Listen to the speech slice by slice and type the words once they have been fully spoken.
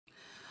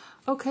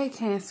Okay,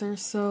 Cancer,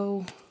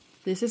 so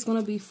this is going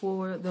to be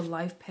for the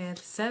Life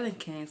Path 7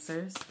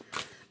 Cancers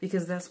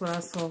because that's what I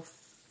saw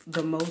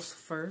the most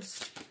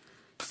first.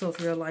 So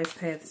if you're a Life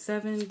Path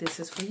 7, this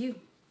is for you.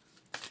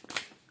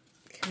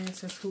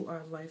 Cancers who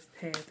are Life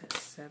Path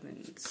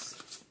 7s.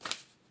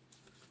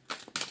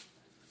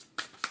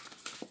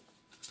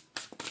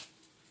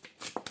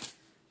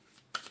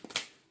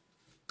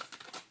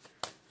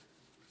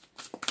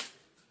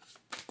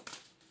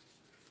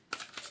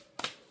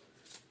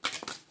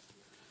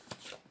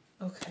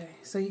 Okay,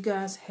 so you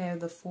guys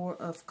have the Four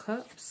of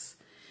Cups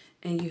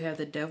and you have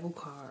the Devil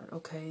card,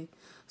 okay?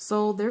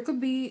 So there could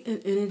be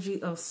an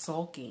energy of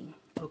sulking,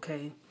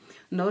 okay?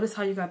 Notice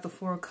how you got the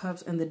Four of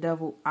Cups and the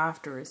Devil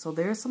after it. So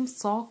there's some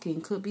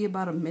sulking. Could be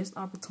about a missed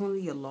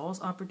opportunity, a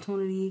lost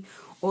opportunity,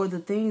 or the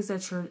things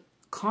that you're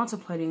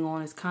contemplating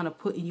on is kind of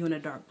putting you in a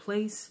dark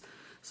place.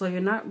 So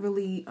you're not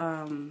really,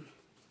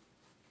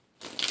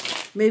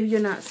 maybe you're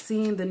not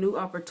seeing the new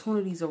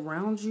opportunities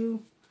around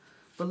you.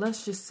 But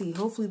let's just see.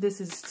 Hopefully this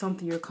is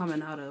something you're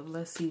coming out of.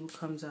 Let's see what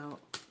comes out.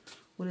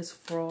 What is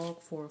Frog,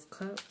 Four of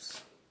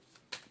Cups?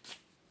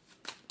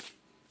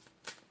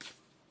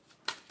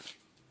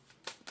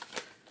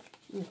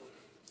 Ooh,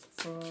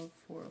 Frog,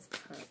 Four of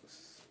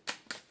Cups.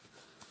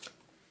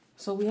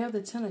 So we have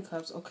the Ten of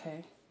Cups.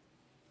 Okay.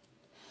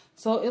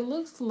 So it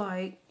looks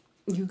like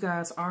you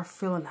guys are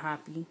feeling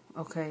happy,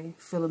 okay?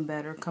 Feeling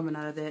better coming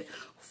out of that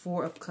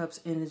Four of Cups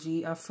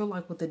energy. I feel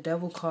like with the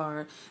Devil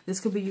card,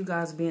 this could be you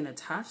guys being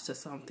attached to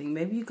something.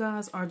 Maybe you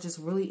guys are just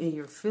really in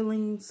your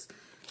feelings,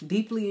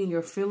 deeply in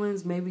your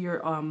feelings. Maybe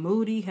you're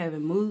moody,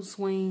 having mood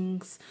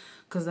swings,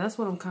 because that's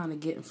what I'm kind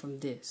of getting from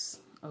this,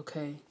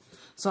 okay?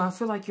 So I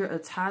feel like you're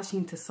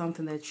attaching to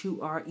something that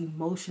you are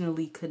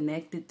emotionally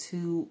connected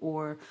to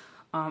or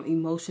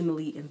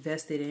emotionally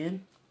invested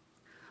in.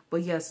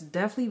 But yes,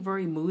 definitely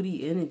very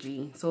moody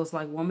energy. So it's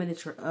like 1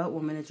 minute you're up,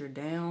 1 minute you're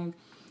down.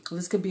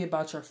 This could be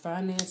about your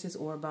finances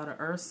or about an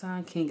earth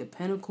sign, King of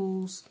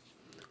Pentacles.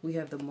 We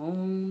have the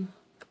Moon.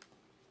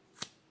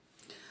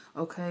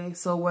 Okay,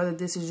 so whether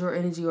this is your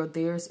energy or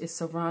theirs, it's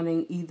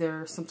surrounding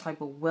either some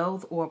type of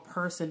wealth or a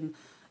person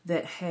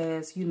that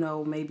has, you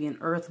know, maybe an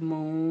earth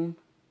moon.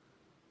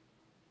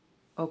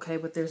 Okay,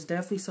 but there's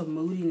definitely some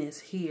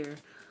moodiness here.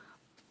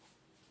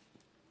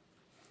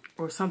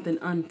 Or something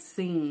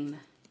unseen.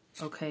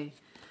 Okay,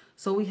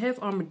 so we have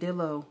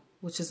Armadillo,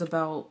 which is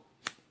about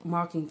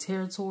marking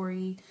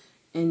territory,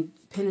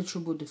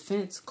 impenetrable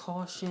defense,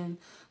 caution.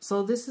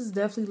 So this is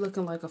definitely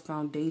looking like a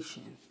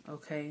foundation,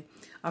 okay?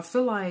 I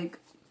feel like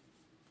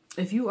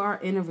if you are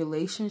in a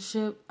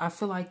relationship, I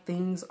feel like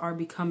things are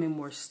becoming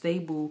more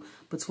stable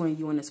between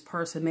you and this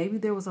person. Maybe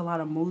there was a lot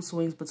of mood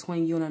swings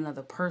between you and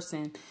another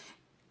person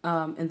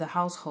in the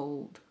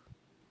household.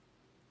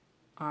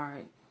 All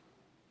right.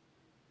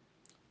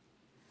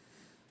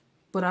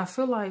 But I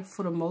feel like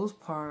for the most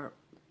part,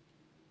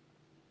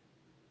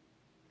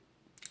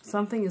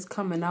 something is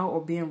coming out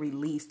or being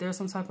released. There's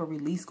some type of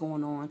release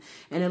going on.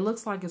 And it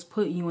looks like it's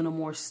putting you in a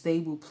more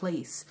stable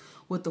place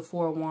with the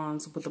Four of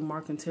Wands with the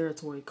marking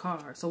territory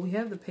card. So we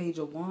have the Page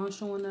of Wands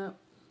showing up.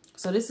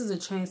 So this is a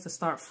chance to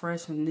start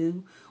fresh and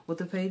new with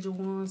the Page of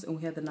Wands. And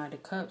we have the Knight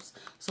of Cups.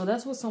 So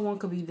that's what someone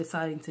could be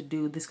deciding to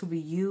do. This could be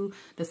you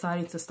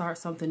deciding to start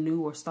something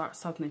new or start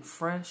something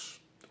fresh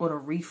or to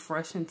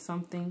refreshen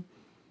something.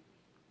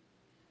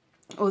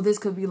 Or this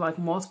could be like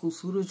multiple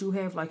suitors you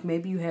have. Like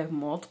maybe you have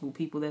multiple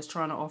people that's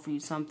trying to offer you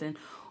something.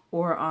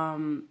 Or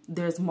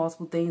there's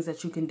multiple things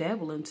that you can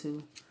dabble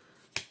into.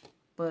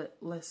 But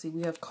let's see.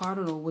 We have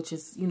Cardinal, which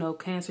is, you know,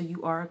 Cancer,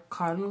 you are a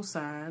cardinal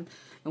sign.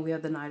 And we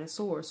have the Knight of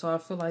Swords. So I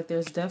feel like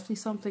there's definitely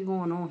something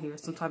going on here.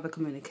 Some type of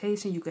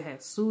communication. You could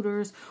have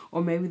suitors.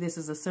 Or maybe this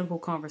is a simple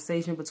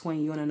conversation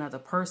between you and another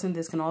person.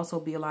 This can also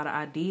be a lot of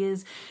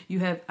ideas. You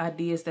have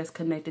ideas that's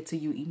connected to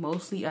you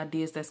emotionally.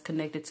 Ideas that's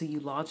connected to you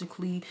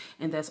logically.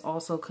 And that's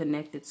also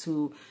connected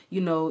to,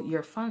 you know,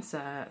 your fun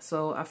side.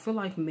 So I feel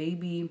like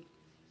maybe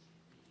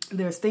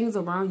there's things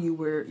around you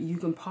where you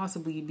can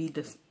possibly be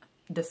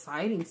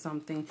deciding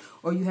something,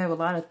 or you have a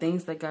lot of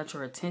things that got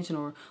your attention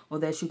or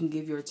that you can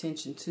give your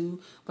attention to.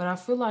 But I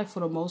feel like for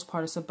the most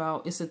part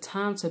it's a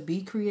time to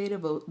be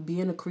creative, or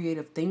being a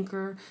creative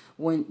thinker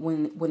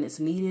when it's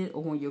needed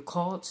or when you're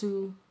called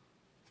to.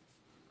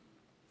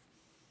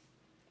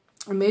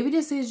 And maybe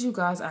this is you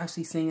guys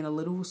actually singing a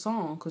literal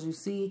song, because you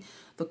see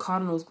the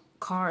Cardinals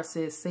card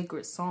says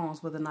sacred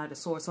songs with the Knight of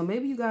Swords. So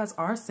maybe you guys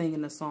are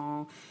singing a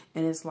song,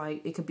 and it's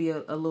like it could be a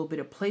little bit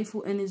of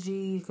playful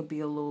energy, it could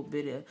be a little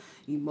bit of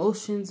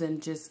emotions,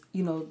 and just,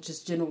 you know,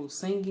 just general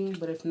singing.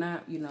 But if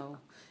not, you know,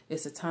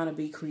 it's a time to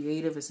be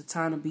creative. It's a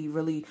time to be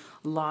really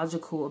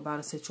logical about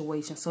a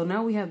situation. So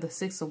now we have the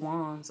Six of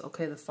Wands.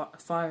 Okay, the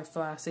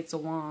Firefly Six of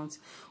Wands,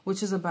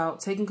 which is about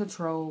taking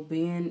control,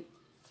 being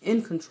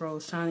in control,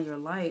 shining your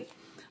light,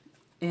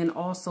 and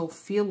also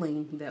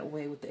feeling that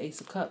way with the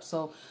Ace of Cups.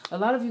 So a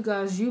lot of you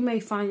guys, you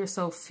may find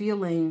yourself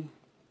feeling,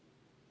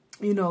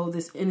 you know,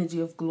 this energy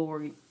of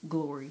glory.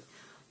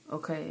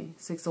 Okay,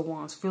 Six of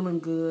Wands, feeling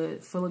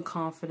good, feeling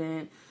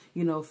confident,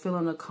 you know,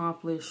 feeling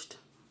accomplished.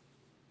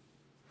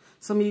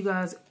 Some of you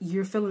guys,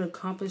 you're feeling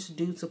accomplished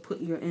due to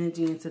putting your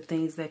energy into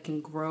things that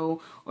can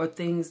grow, or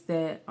things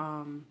that,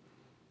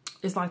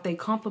 it's like they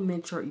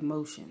complement your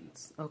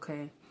emotions,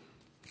 okay?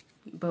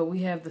 But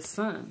we have the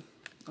Sun,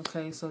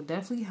 okay? So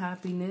definitely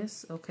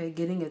happiness, okay?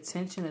 Getting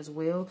attention as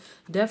well.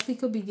 Definitely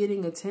could be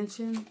getting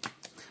attention.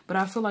 But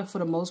I feel like for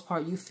the most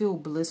part, you feel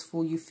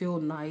blissful, you feel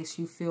nice,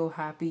 you feel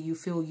happy, you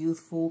feel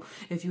youthful.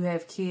 If you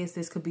have kids,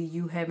 this could be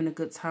you having a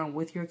good time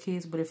with your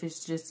kids. But if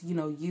it's just, you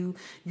know,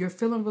 you're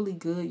feeling really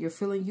good, you're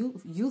feeling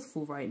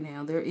youthful right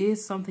now. There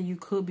is something you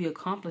could be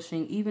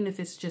accomplishing, even if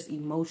it's just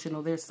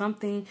emotional. There's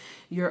something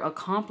you're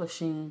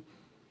accomplishing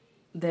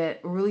that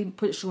really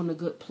puts you in a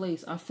good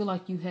place. I feel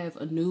like you have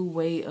a new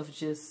way of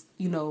just,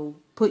 you know,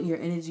 putting your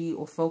energy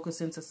or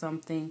focus into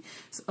something.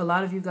 So a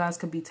lot of you guys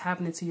could be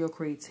tapping into your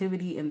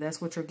creativity, and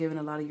that's what you're giving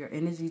a lot of your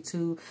energy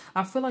to.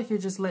 I feel like you're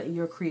just letting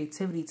your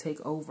creativity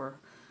take over,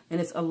 and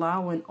it's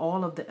allowing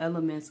all of the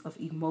elements of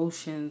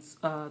emotions,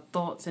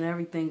 thoughts, and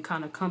everything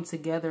kind of come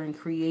together and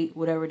create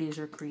whatever it is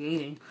you're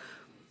creating.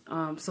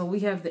 So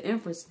we have the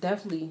Empress,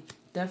 definitely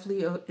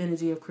an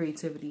energy of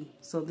creativity.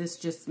 So this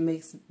just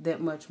makes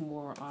that much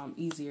more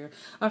easier.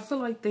 I feel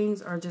like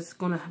things are just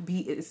going to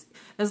be,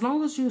 as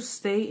long as you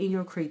stay in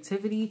your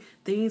creativity,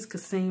 things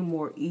could seem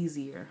more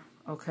easier,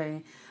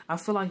 okay? I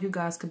feel like you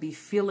guys could be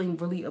feeling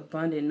really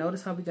abundant.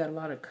 Notice how we got a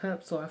lot of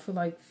cups. So I feel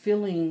like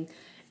feeling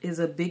is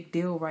a big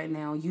deal right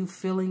now. You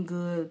feeling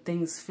good,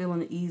 things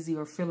feeling easy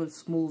or feeling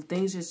smooth.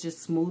 Things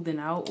just smoothing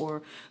out,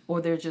 or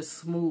they're just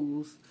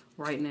smooth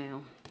right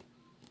now.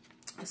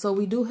 So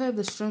we do have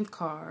the Strength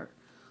card,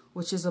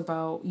 which is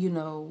about, you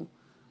know,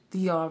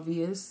 the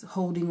obvious,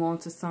 holding on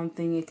to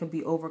something. It could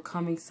be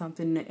overcoming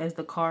something. As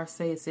the card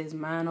says, it says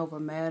mind over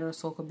matter.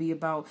 So it could be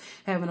about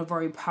having a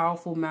very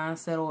powerful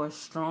mindset or a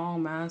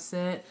strong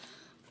mindset.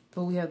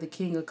 But we have the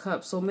King of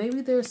Cups. So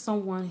maybe there's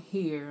someone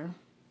here,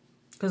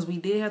 because we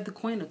did have the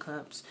Queen of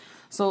Cups.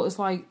 So it's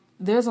like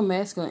there's a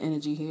masculine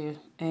energy here,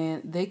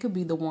 and they could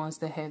be the ones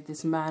that have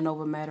this mind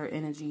over matter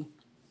energy.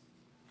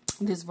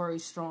 This very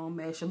strong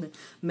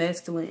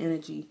masculine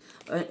energy,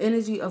 an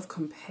energy of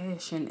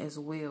compassion as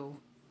well,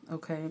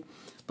 okay?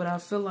 But I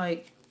feel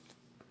like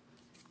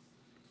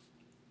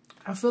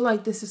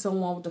this is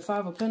someone with the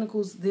Five of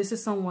Pentacles. This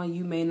is someone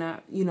you may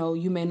not, you know,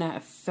 you may not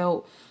have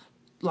felt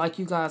like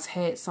you guys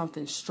had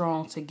something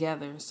strong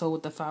together. So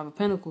with the Five of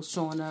Pentacles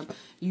showing up,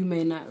 you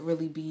may not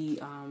really be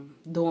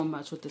doing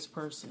much with this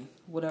person,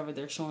 whatever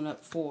they're showing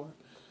up for.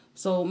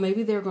 So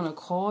maybe they're going to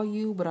call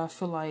you, but I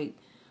feel like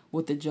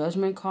with the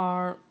Judgment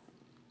card,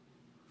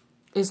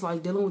 it's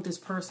like dealing with this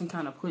person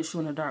kind of puts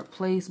you in a dark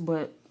place.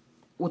 But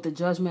with the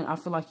Judgment, I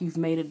feel like you've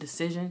made a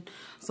decision.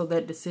 So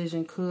that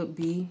decision could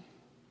be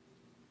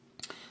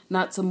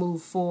not to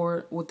move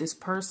forward with this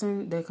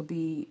person. That could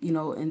be, you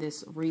know, in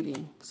this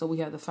reading. So we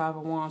have the Five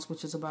of Wands,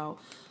 which is about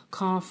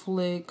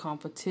conflict,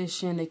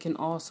 competition. It can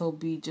also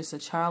be just a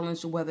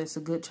challenge, whether it's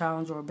a good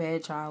challenge or a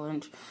bad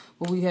challenge.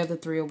 But we have the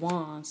Three of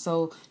Wands.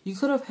 So you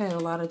could have had a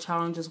lot of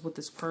challenges with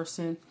this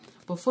person.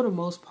 But for the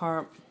most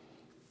part,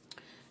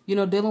 you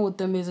know, dealing with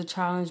them is a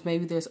challenge.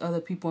 Maybe there's other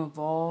people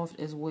involved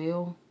as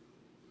well.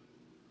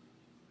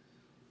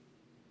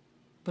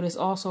 But it's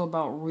also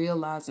about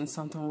realizing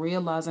something,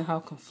 realizing how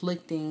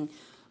conflicting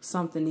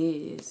something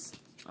is.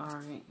 All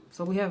right.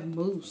 So we have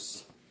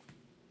Moose,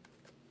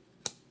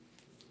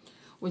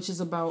 which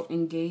is about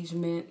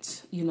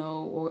engagement, you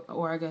know,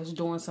 or I guess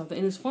doing something.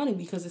 And it's funny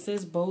because it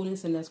says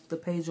boldness, and that's what the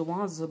Page of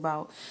Wands is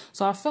about.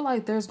 So I feel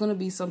like there's going to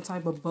be some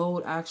type of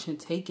bold action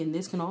taken.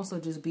 This can also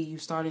just be you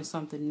starting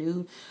something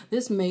new.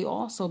 This may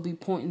also be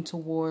pointing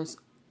towards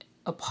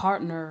a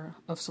partner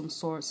of some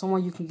sort,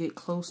 someone you can get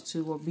close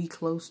to or be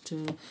close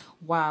to.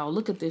 Wow,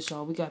 look at this,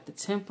 y'all. We got the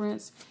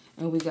Temperance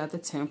and we got the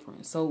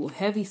Temperance. So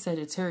heavy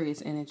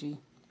Sagittarius energy.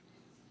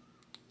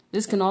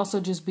 This can also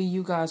just be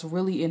you guys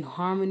really in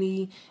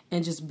harmony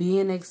and just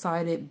being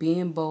excited,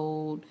 being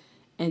bold,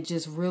 and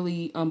just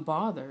really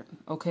unbothered.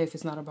 Okay, if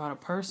it's not about a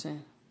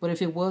person. But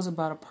if it was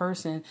about a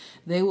person,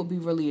 they would be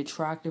really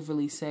attractive,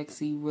 really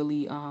sexy,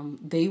 really,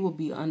 they would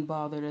be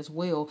unbothered as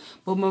well.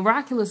 But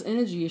miraculous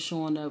energy is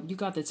showing up. You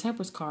got the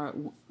Temperance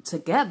card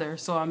together.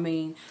 So, I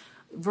mean,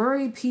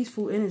 very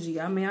peaceful energy.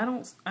 I mean,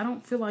 I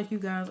don't feel like you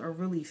guys are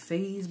really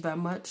fazed by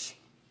much.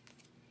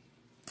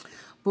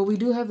 But we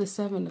do have the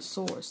Seven of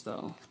Swords,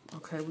 though.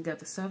 Okay, we got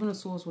the Seven of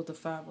Swords with the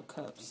Five of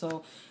Cups.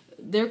 So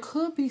there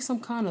could be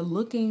some kind of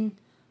looking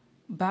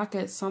back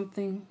at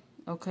something.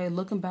 Okay,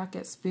 looking back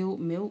at spilled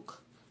milk.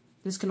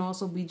 This can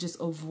also be just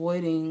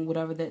avoiding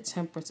whatever that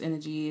Temperance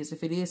energy is.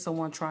 If it is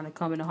someone trying to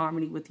come into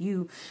harmony with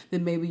you,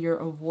 then maybe you're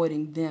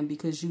avoiding them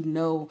because you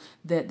know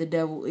that the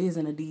devil is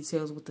in the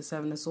details with the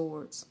Seven of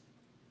Swords.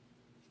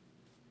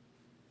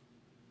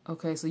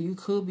 Okay, so you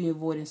could be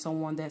avoiding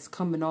someone that's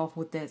coming off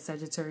with that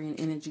Sagittarian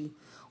energy.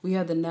 We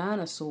have the Nine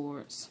of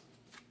Swords.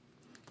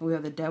 We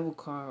have the devil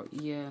card,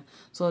 yeah.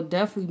 So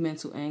definitely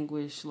mental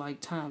anguish, like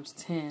times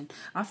 10.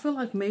 I feel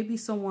like maybe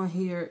someone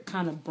here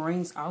kind of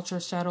brings out your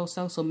shadow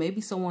self. So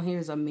maybe someone here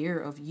is a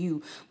mirror of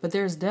you. But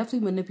there's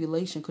definitely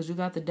manipulation because you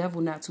got the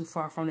devil not too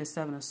far from this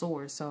Seven of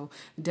Swords. So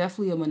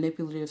definitely a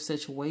manipulative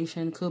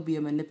situation. Could be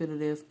a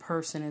manipulative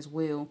person as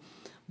well.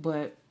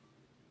 But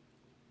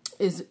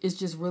it's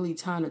just really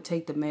time to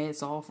take the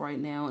mask off right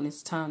now, and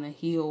it's time to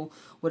heal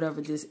whatever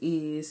this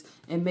is.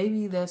 And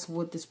maybe that's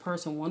what this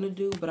person want to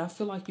do, but I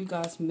feel like you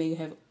guys may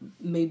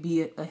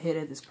be ahead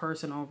of this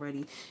person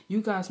already.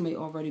 You guys may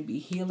already be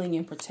healing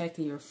and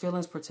protecting your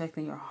feelings,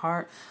 protecting your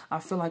heart. I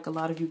feel like a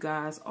lot of you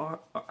guys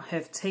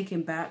have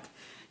taken back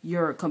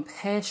your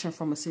compassion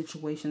from a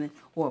situation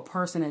or a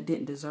person that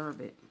didn't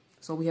deserve it.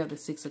 So we have the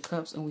Six of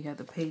Cups and we have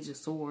the Page of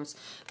Swords.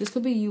 This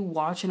could be you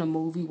watching a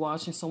movie,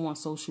 watching someone's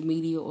social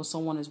media, or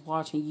someone is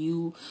watching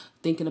you,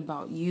 thinking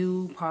about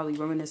you, probably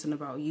reminiscing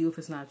about you if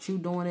it's not you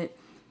doing it.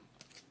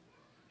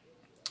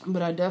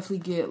 But I definitely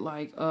get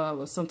like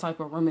some type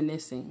of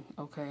reminiscing,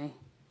 okay,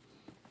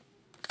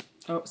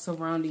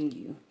 surrounding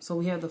you. So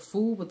we have the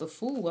Fool, but the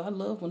Fool, I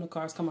love when the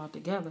cards come out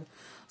together.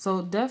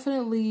 So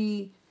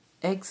definitely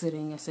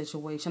exiting a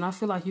situation. I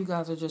feel like you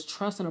guys are just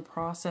trusting the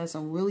process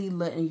and really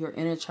letting your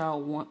inner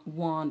child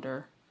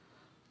wander.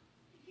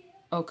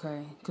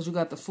 Okay, because you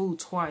got the Fool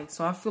twice.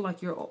 So I feel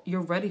like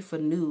you're ready for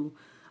new.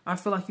 I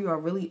feel like you are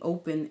really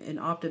open and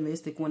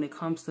optimistic when it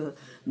comes to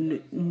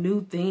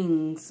new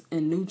things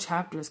and new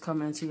chapters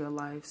coming into your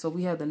life. So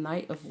we have the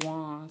Knight of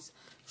Wands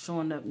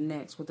showing up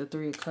next with the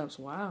Three of Cups.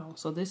 Wow.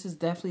 So this is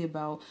definitely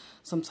about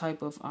some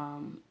type of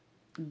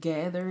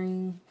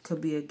gathering.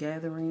 Could be a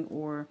gathering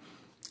or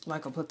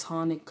like a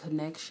platonic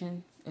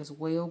connection as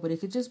well, but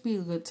it could just be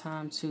a good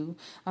time too.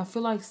 I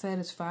feel like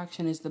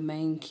satisfaction is the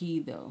main key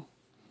though.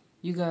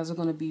 You guys are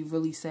going to be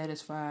really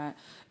satisfied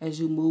as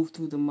you move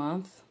through the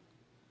month.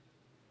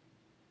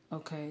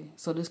 Okay,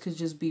 so this could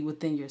just be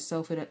within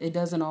yourself. It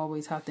doesn't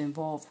always have to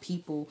involve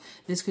people.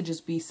 This could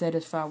just be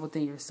satisfied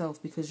within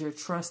yourself because you're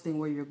trusting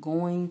where you're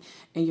going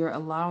and you're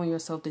allowing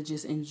yourself to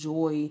just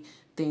enjoy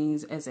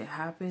things as it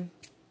happens.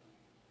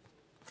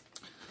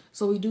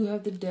 So we do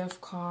have the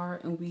Death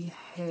card and we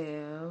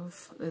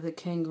have the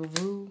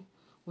Kangaroo,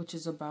 which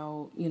is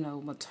about, you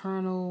know,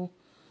 maternal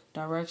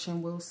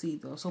direction. We'll see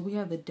though. So we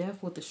have the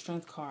Death with the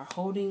Strength card,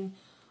 holding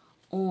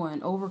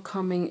on,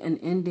 overcoming and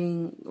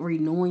ending,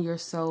 renewing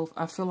yourself.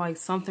 I feel like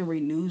something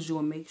renews you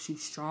and makes you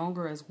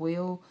stronger as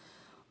well.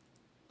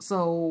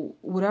 So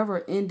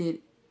whatever ended,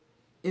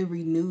 it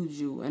renewed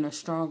you in a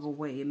stronger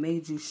way. It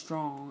made you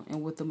strong.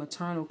 And with the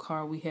maternal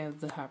card, we have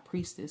the High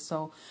Priestess.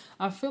 So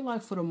I feel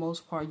like for the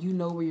most part, you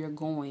know where you're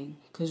going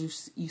because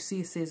you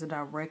see it says a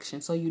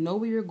direction. So you know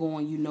where you're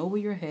going. You know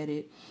where you're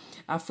headed.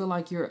 I feel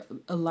like you're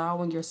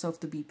allowing yourself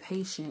to be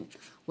patient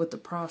with the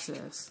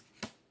process.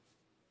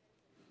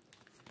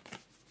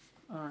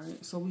 All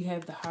right. So we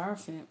have the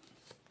Hierophant,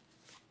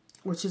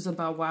 which is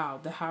about,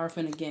 wow, the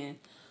Hierophant again.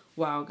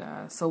 Wow,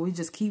 guys. So we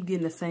just keep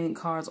getting the same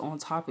cards on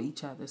top of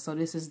each other. So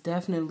this is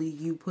definitely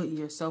you putting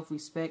your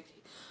self-respect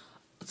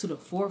to the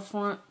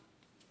forefront.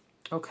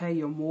 Okay,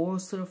 your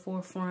morals to the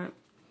forefront.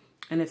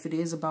 And if it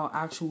is about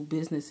actual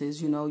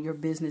businesses, you know, your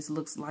business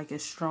looks like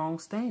it's strong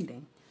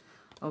standing.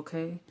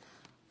 Okay.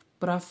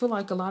 But I feel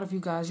like a lot of you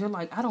guys, you're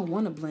like, I don't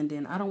want to blend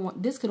in. I don't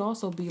want, this could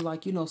also be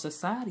like, you know,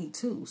 society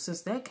too,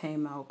 since that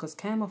came out, because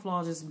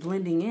camouflage is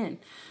blending in.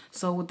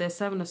 So with that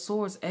Seven of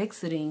Swords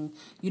exiting,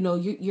 you know,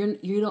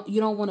 you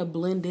don't want to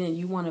blend in.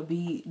 You want to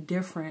be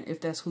different if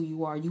that's who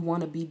you are. You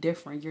want to be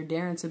different. You're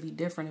daring to be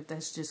different if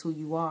that's just who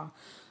you are.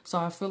 So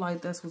I feel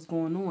like that's what's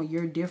going on.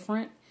 You're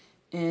different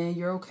and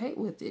you're okay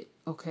with it.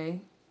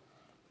 Okay.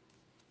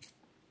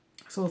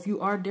 So if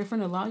you are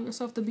different, allow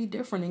yourself to be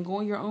different and go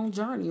on your own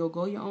journey or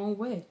go your own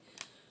way.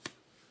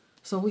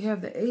 So we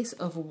have the Ace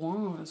of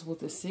Wands with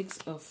the Six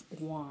of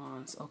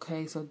Wands.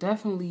 Okay, so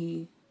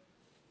definitely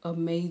a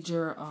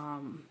major,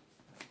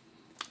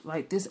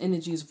 like this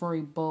energy is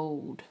very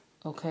bold.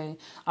 Okay,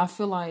 I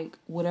feel like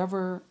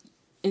whatever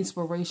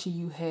inspiration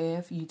you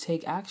have, you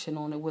take action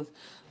on it with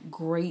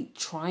great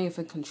triumph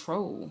and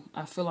control.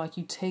 I feel like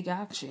you take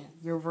action.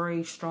 You're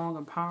very strong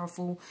and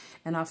powerful.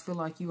 And I feel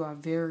like you are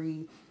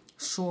very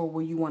sure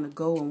where you want to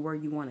go and where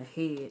you want to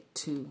head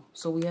to.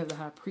 So we have the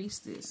High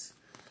Priestess.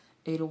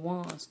 Eight of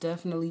Wands,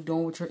 definitely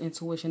doing what your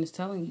intuition is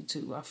telling you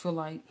to. I feel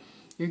like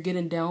you're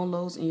getting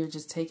downloads and you're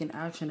just taking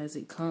action as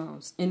it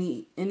comes.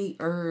 Any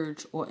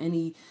urge or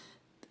any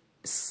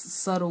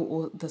subtle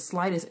or the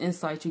slightest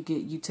insight you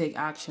get, you take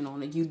action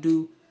on it. You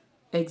do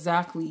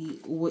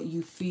exactly what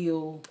you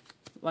feel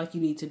like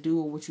you need to do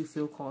or what you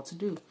feel called to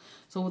do.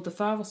 So with the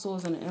Five of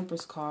Swords and the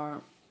Empress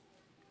card,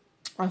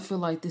 I feel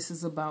like this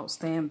is about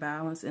staying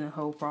balanced in the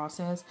whole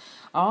process.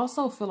 I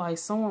also feel like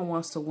someone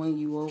wants to win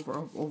you over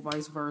or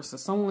vice versa.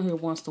 Someone here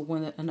wants to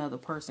win another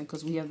person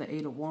because we have the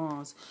Eight of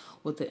Wands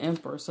with the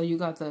Emperor. So you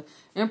got the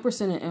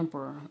Empress and the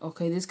Emperor.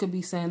 Okay, this could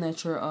be saying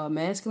that your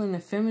masculine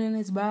and feminine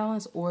is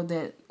balanced,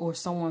 or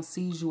someone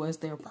sees you as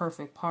their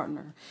perfect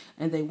partner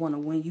and they want to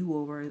win you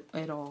over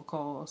at all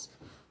costs.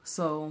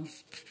 So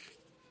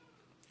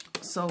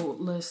So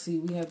let's see.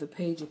 We have the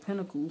Page of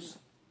Pentacles.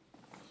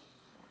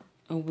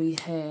 And we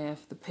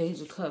have the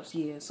Page of Cups.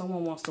 Yeah,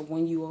 someone wants to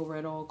win you over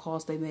at all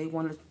costs. They may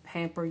want to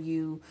pamper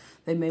you.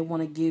 They may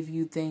want to give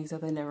you things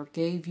that they never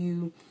gave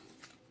you.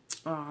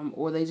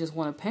 Or they just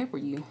want to pamper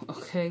you.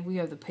 Okay, we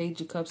have the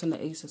Page of Cups and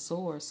the Ace of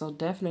Swords. So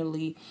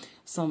definitely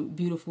some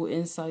beautiful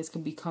insights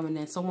could be coming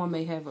in. Someone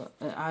may have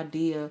an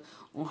idea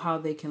on how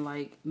they can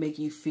like make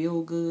you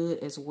feel good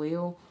as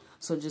well.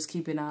 So just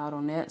keep an eye out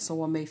on that.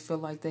 Someone may feel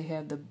like they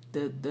have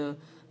the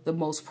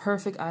most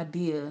perfect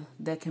idea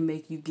that can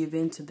make you give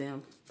in to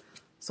them.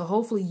 So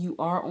hopefully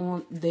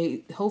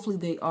they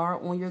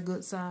are on your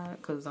good side,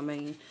 because I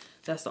mean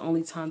that's the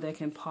only time that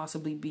can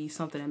possibly be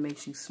something that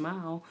makes you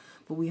smile.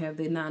 But we have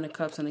the Nine of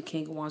Cups and the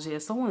King of Wands. Yeah,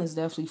 someone is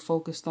definitely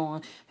focused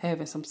on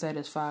having some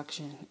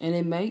satisfaction, and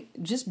it may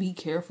just be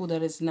careful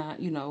that it's not,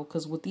 you know,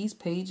 because with these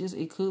pages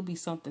it could be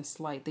something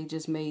slight. They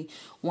just may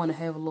want to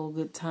have a little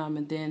good time,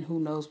 and then who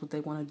knows what they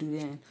want to do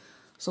then.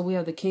 So we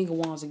have the King of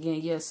Wands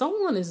again. Yeah,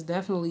 someone is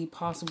definitely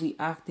possibly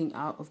acting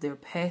out of their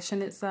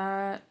passionate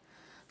side.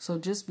 So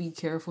just be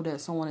careful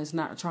that someone is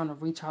not trying to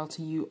reach out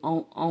to you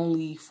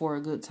only for a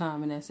good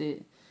time and that's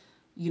it,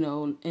 you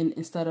know, and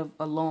instead of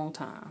a long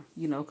time,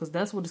 you know, because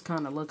that's what it's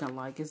kind of looking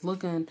like. It's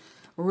looking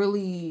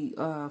really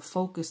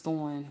focused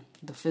on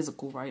the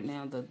physical right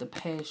now, the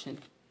passion,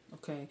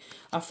 okay?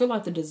 I feel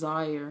like the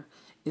desire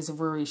is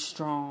very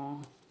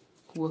strong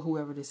with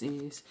whoever this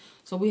is.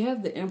 So we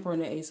have the Emperor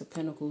and the Ace of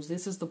Pentacles.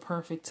 This is the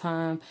perfect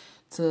time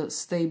to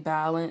stay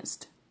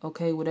balanced.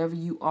 Okay, whatever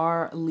you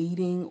are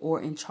leading or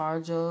in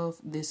charge of,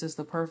 this is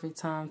the perfect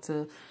time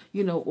to,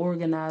 you know,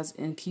 organize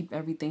and keep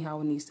everything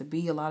how it needs to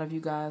be. A lot of you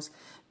guys,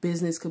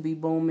 business could be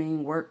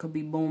booming, work could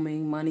be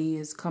booming, money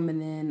is coming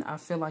in. I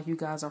feel like you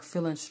guys are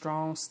feeling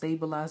strong,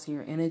 stabilizing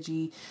your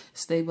energy,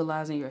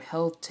 stabilizing your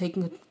health,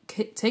 taking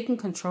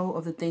control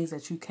of the things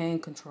that you can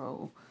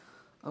control.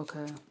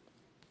 Okay.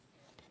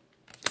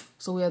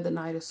 So we have the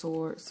Knight of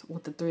Swords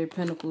with the Three of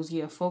Pentacles.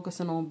 Yeah,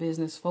 focusing on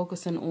business,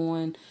 focusing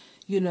on,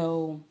 you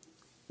know,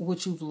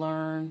 what you've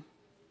learned.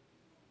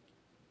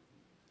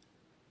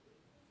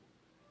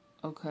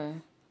 Okay.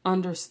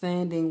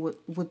 Understanding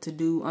what to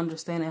do,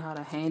 understanding how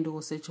to handle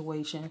a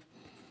situation.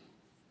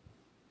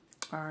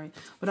 All right.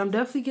 But I'm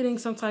definitely getting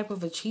some type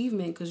of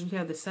achievement because you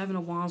have the Seven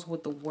of Wands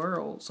with the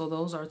World. So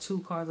those are two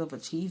cards of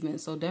achievement.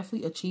 So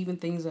definitely achieving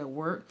things at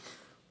work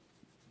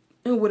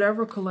and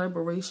whatever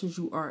collaborations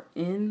you are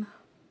in.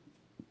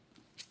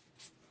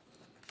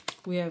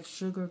 We have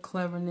Sugar,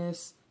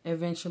 Cleverness,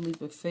 Eventually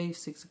with Faith,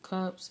 Six of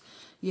Cups.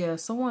 Yeah,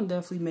 someone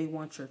definitely may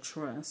want your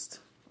trust.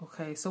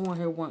 Okay, someone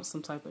here wants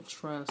some type of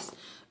trust.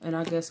 And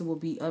I guess it will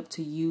be up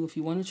to you if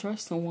you want to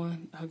trust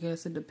someone. I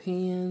guess it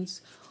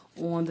depends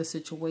on the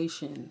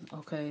situation.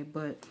 Okay,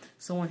 but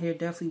someone here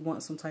definitely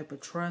wants some type of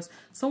trust.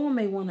 Someone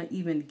may want to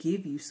even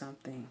give you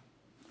something.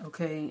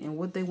 Okay, and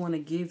what they want to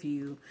give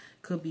you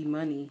could be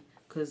money.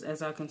 Because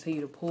as I continue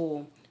to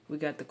pull, we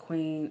got the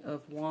Queen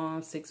of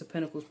Wands, Six of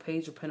Pentacles,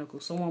 Page of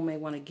Pentacles. Someone may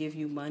want to give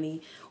you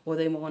money, or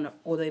they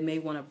may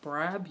want to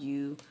bribe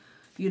you,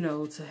 you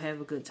know, to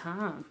have a good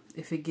time.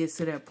 If it gets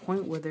to that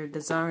point where they're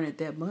desiring it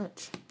that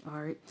much. All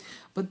right.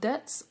 But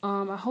that's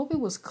I hope it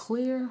was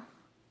clear.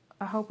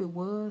 I hope it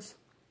was.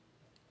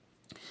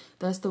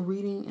 That's the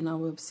reading, and I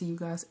will see you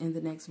guys in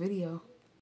the next video.